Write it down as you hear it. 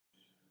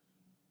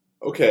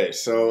Okay,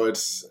 so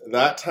it's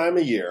that time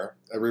of year.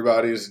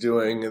 Everybody's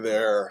doing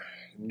their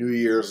New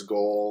Year's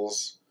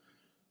goals.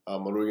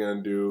 What are we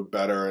going to do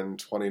better in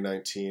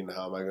 2019?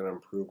 How am I going to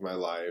improve my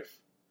life?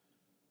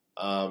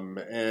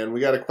 And we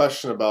got a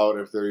question about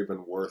if they're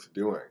even worth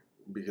doing.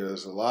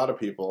 Because a lot of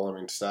people,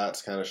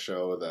 stats kind of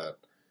show that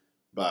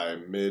by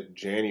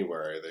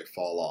mid-January they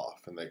fall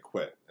off and they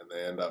quit and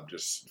they end up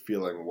just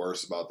feeling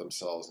worse about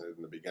themselves than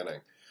in the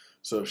beginning.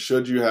 So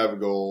should you have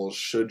goals?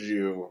 Should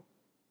you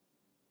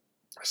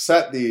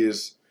set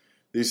these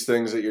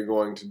things that you're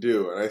going to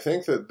do? And I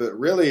think that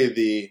really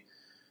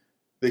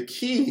the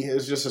key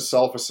is just a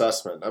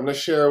self-assessment. I'm going to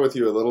share with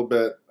you a little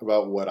bit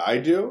about what I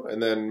do,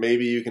 and then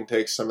maybe you can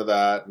take some of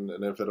that, and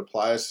if it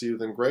applies to you,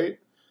 then great.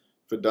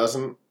 If it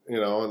doesn't,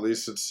 at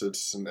least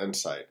it's an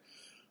insight.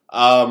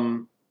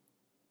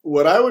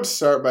 What I would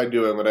start by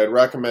doing, what I'd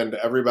recommend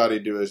everybody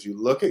do, is you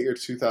look at your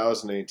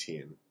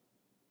 2018,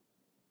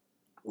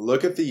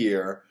 look at the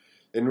year,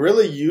 and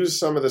really use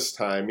some of this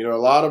time. A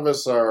lot of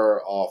us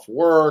are off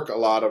work. A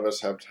lot of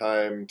us have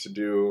time to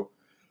do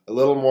a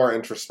little more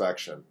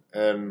introspection.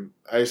 And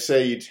I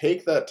say you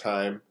take that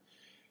time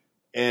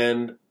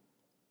and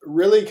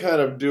really kind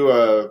of do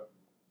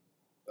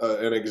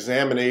an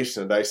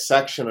examination, a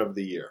dissection of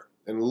the year,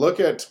 and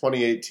look at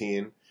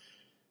 2018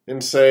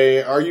 and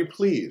say, are you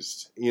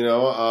pleased?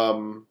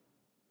 Are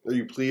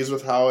you pleased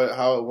with how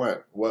it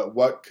went?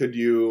 What could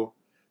you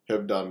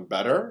have done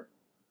better?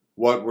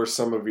 What were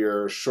some of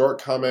your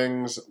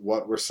shortcomings?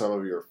 What were some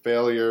of your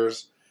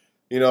failures?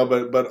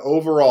 But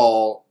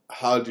overall,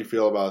 how did you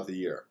feel about the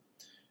year?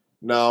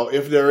 Now,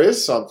 if there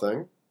is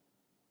something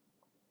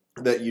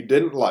that you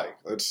didn't like,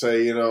 let's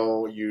say,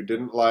 you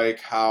didn't like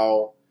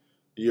how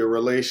your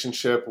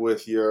relationship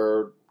with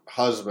your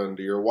husband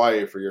or your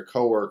wife or your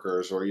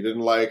coworkers, or you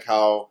didn't like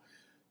how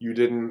you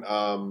didn't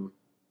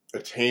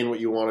attain what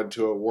you wanted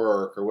to at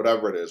work, or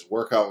whatever it is,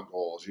 workout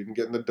goals, you didn't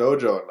get in the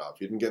dojo enough,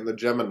 you didn't get in the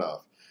gym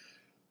enough.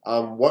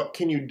 What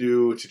can you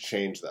do to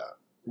change that?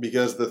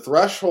 Because the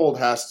threshold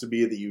has to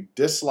be that you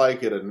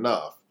dislike it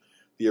enough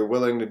that you're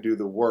willing to do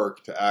the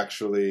work to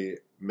actually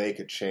make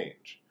a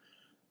change.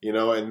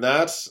 And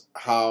that's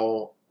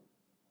how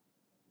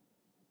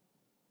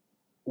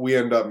we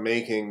end up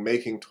making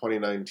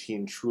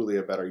 2019 truly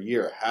a better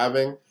year.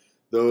 Having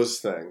those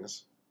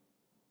things,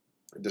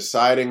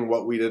 deciding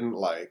what we didn't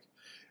like,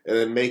 and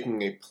then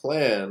making a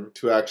plan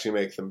to actually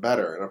make them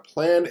better. And a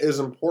plan is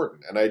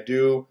important, and I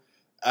do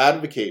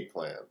advocate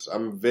plans.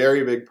 I'm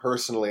very big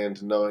personally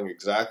into knowing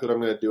exactly what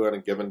I'm going to do on a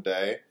given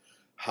day,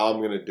 how I'm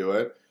going to do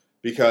it,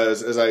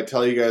 because as I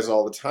tell you guys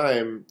all the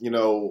time,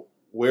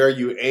 where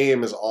you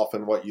aim is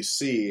often what you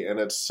see, and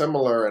it's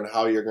similar in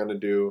how you're going to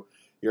do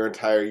your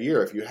entire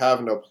year. If you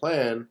have no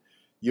plan,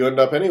 you end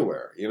up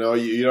anywhere. You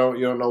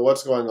don't know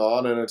what's going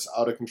on, and it's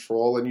out of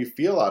control, and you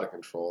feel out of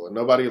control, and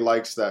nobody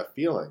likes that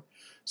feeling.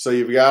 So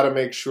you've got to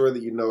make sure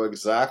that you know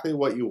exactly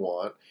what you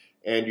want,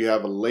 and you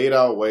have a laid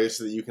out way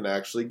so that you can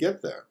actually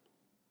get there.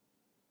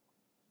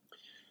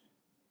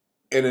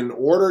 And in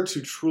order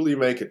to truly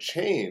make a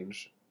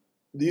change,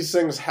 these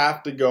things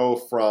have to go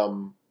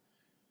from,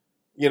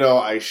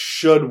 I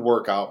should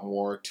work out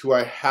more to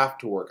I have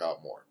to work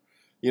out more.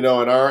 In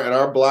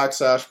our Black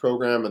Sash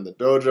program and the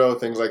dojo,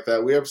 things like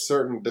that, we have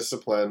certain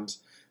disciplines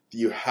that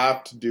you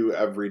have to do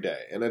every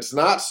day. And it's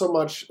not so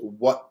much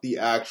what the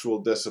actual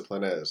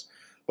discipline is,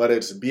 but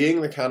it's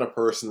being the kind of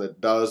person that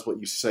does what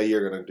you say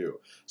you're going to do.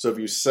 So if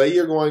you say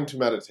you're going to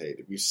meditate,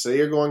 if you say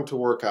you're going to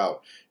work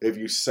out, if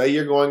you say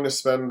you're going to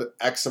spend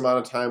X amount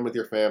of time with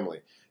your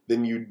family,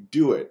 then you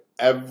do it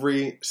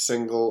every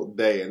single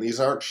day. And these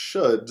aren't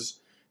shoulds,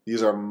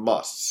 these are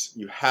musts.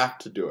 You have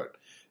to do it.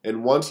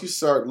 And once you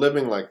start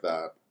living like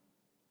that,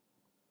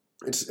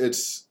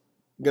 it's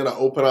going to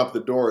open up the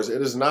doors.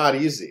 It is not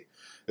easy.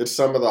 It's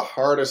some of the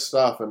hardest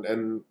stuff.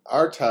 And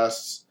our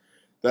tests,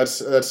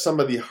 that's some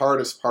of the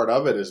hardest part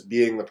of it, is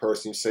being the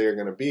person you say you're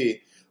going to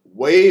be.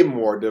 Way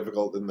more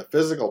difficult than the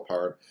physical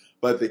part.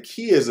 But the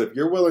key is, if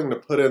you're willing to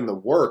put in the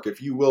work,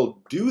 if you will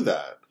do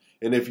that,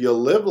 and if you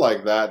live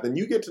like that, then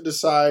you get to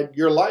decide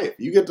your life.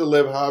 You get to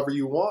live however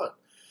you want.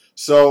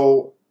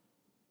 So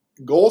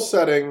goal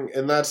setting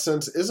in that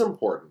sense is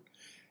important.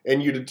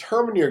 And you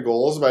determine your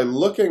goals by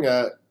looking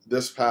at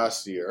this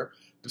past year,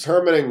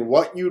 determining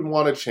what you'd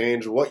want to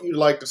change, what you'd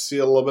like to see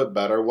a little bit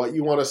better, what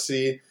you want to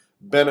see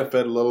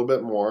benefit a little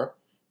bit more,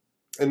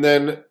 and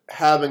then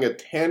having a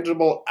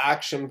tangible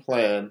action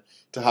plan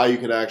to how you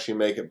can actually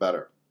make it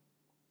better.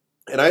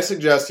 And I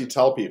suggest you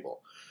tell people,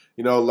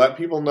 let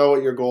people know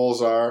what your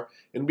goals are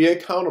and be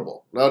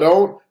accountable.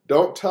 Now,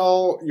 don't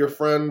tell your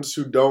friends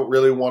who don't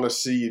really want to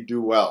see you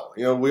do well.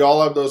 We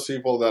all have those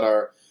people that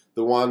are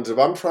the ones, if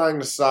I'm trying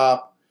to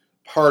stop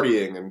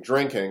partying and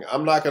drinking,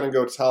 I'm not going to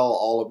go tell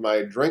all of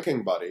my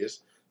drinking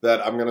buddies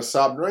that I'm going to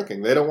stop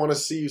drinking. They don't want to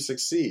see you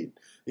succeed.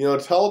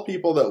 Tell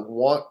people that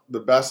want the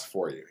best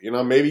for you.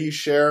 Maybe you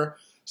share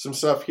some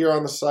stuff here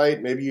on the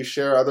site. Maybe you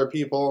share other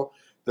people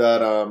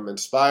that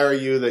inspire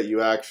you, that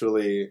you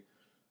actually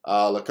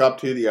look up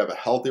to, that you have a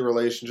healthy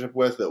relationship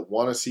with, that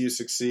want to see you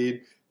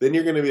succeed. Then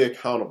you're going to be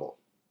accountable.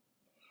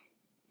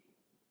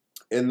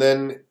 and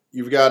then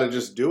you've got to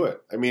just do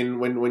it. I mean,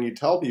 when you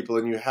tell people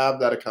and you have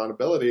that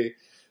accountability,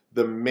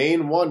 the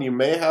main one, you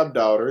may have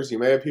doubters. You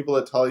may have people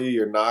that tell you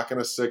you're not going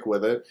to stick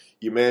with it.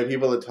 You may have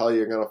people that tell you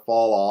you're going to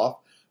fall off.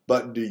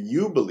 But do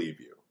you believe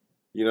you?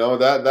 You know,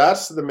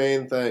 that's the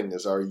main thing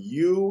is, are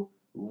you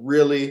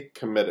really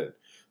committed?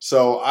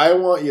 So I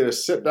want you to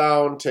sit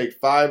down, take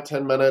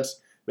 5-10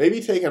 minutes,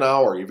 maybe take an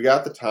hour. You've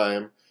got the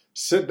time.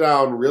 Sit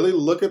down, really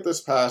look at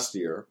this past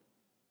year.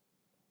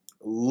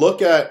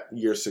 Look at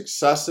your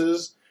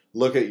successes.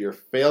 Look at your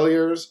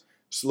failures.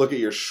 Look at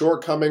your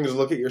shortcomings.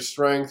 Look at your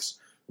strengths.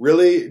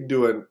 Really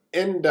do an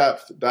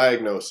in-depth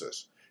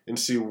diagnosis and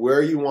see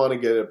where you want to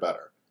get it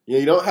better.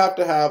 You don't have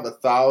to have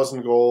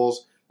 1,000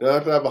 goals. You don't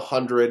have to have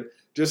 100.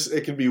 Just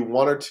it can be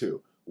one or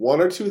two.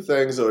 One or two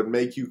things that would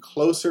make you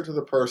closer to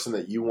the person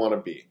that you want to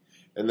be.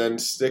 And then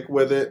stick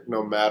with it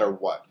no matter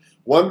what.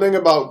 One thing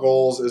about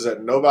goals is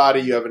that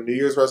you have a New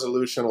Year's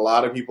resolution. A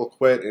lot of people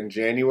quit in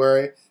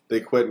January.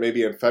 They quit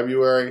maybe in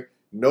February.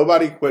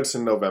 Nobody quits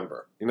in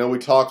November. You know, we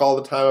talk all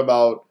the time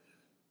about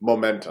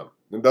momentum.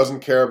 It doesn't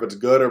care if it's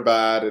good or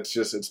bad.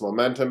 It's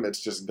momentum.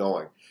 It's just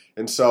going.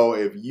 And so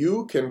if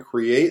you can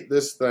create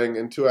this thing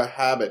into a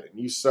habit and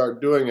you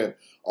start doing it,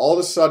 all of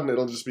a sudden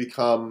it'll just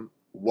become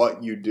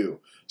what you do.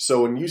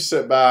 So when you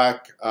sit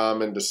back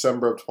in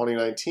December of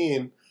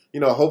 2019, you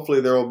know,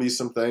 hopefully there will be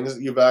some things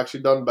that you've actually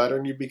done better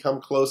and you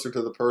become closer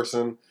to the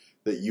person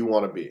that you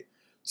want to be.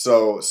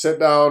 So sit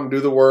down,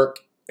 do the work,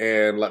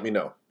 and let me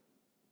know.